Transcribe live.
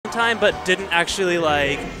time, but didn't actually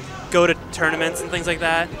like go to tournaments and things like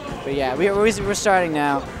that. But yeah, we're starting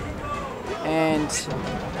now, and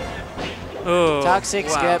Ooh,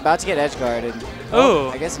 Toxic's wow. about to get edge guarded. Ooh.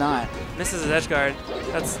 I guess not. Misses his edge guard.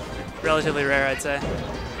 That's relatively rare, I'd say.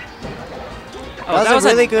 Oh, that was a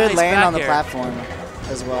really good nice land back on the air. platform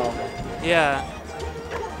as well. Yeah.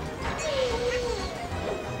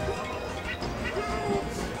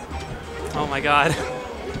 Oh my god.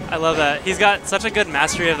 I love that. He's got such a good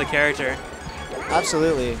mastery of the character.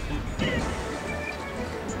 Absolutely.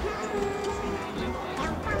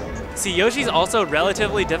 See, Yoshi's also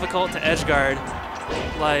relatively difficult to edge guard.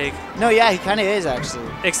 Like, no, yeah, he kind of is actually.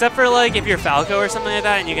 Except for like if you're Falco or something like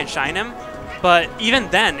that and you can shine him. But even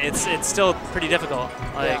then, it's still pretty difficult.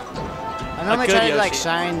 Like, yeah. I normally try to like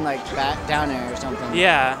shine like back down air or something.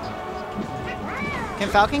 Yeah. Can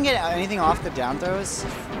Falcon get anything off the down throws?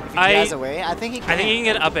 If he has away? I think he can. I think he can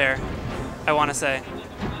get up air. I want to say.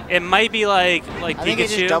 It might be like I Pikachu. think he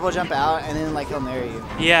just double jump out and then like he'll nair you.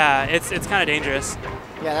 Yeah, it's kind of dangerous.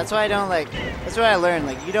 Yeah, that's why I don't like. That's what I learned.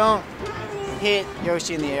 Like you don't hit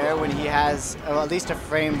Yoshi in the air when he has at least a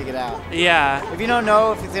frame to get out. Yeah. If you don't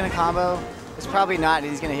know if he's gonna combo, it's probably not,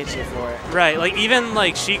 and he's gonna hit you for it. Right. Like even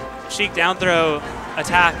like Sheik down throw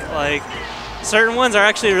attack. Like certain ones are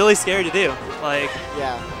actually really scary to do. Like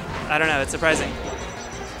yeah. I don't know. It's surprising.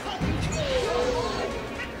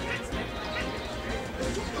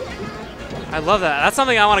 I love that. That's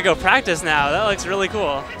something I want to go practice now. That looks really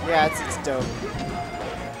cool. Yeah, it's dope.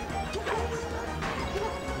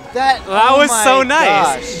 That was so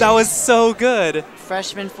nice. Gosh. That was so good.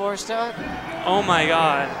 Freshman 4-star? Oh my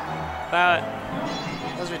god.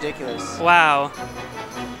 That was ridiculous. Wow.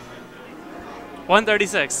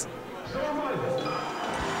 136.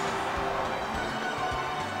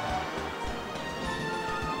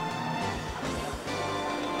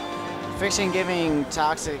 Friction giving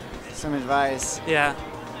Toxic some advice. Yeah.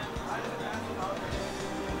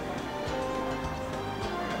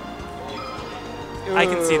 I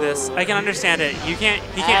can see this. I can understand it. He can't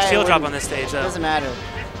shield drop on this stage though. It doesn't matter.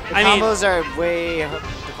 The I mean, combos are way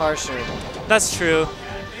harsher. That's true.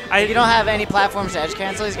 If you don't have any platforms to edge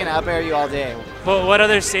cancel, he's gonna up air you all day. But what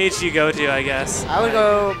other stage do you go to, I guess? I would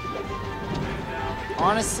go,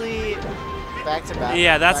 honestly, back to back.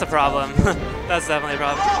 Yeah, that's a problem. That's definitely a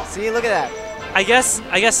problem. See, look at that. I guess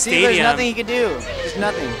See, Stadium. there's nothing he can do. There's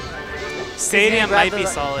nothing. Stadium might be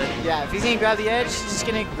solid. Yeah, if he's gonna grab the edge, he's just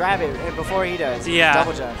gonna grab it before he does. Yeah,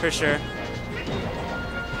 double jump. For sure.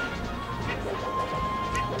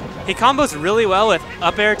 He combos really well with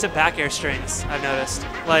up air to back air strings, I've noticed.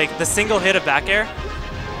 Like the single hit of back air.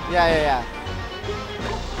 Yeah.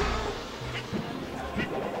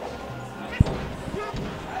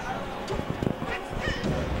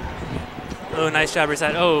 Oh, nice job,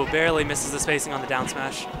 reset. Oh, barely misses the spacing on the down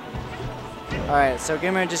smash. All right, so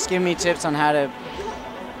GimR just give me tips on how to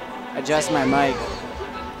adjust my mic.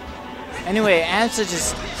 Anyway, aMSa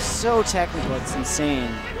just so technical, it's insane.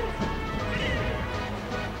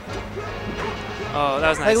 Oh, that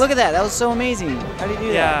was nice. Like, look at that. That was so amazing. How do you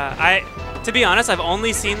do that? Yeah, to be honest, I've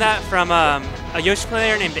only seen that from a Yoshi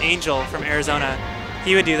player named Angel from Arizona.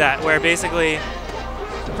 He would do that, where basically,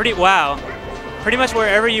 pretty much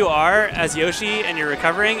wherever you are as Yoshi and you're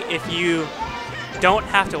recovering, if you don't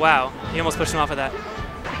have to wow, you almost pushed him off of that.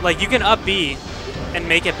 Like, you can up B and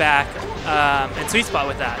make it back and sweet spot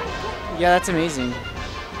with that. Yeah, that's amazing.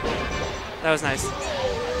 That was nice.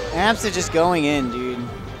 aMSa just going in, dude.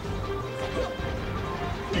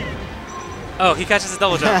 Oh, he catches a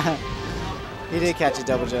double jump. He did catch a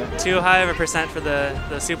double jump. Too high of a percent for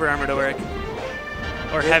the super armor to work.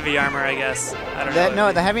 Or heavy armor, I guess. I don't know.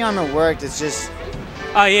 No, the heavy armor worked. It's just...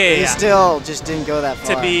 Oh, yeah. He still just didn't go that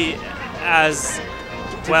far. To be as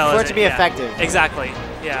well for as it to be effective. Exactly,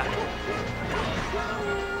 yeah.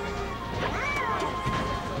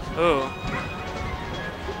 Ooh.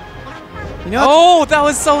 You know oh, that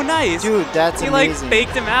was so nice. Dude, that's amazing. He like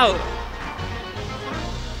faked him out.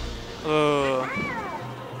 Ooh.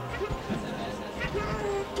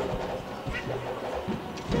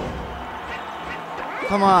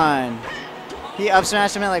 Come on. He up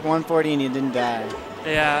smashed him at like 140 and he didn't die.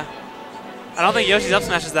 Yeah. I don't think Yoshi's up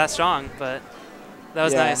smash is that strong, but that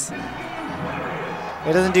was nice.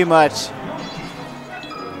 It doesn't do much.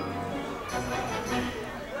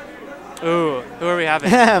 Ooh, who are we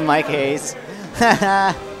having? Mike Hayes.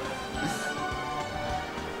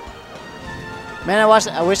 Man,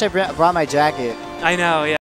 I wish I brought my jacket. I know, yeah.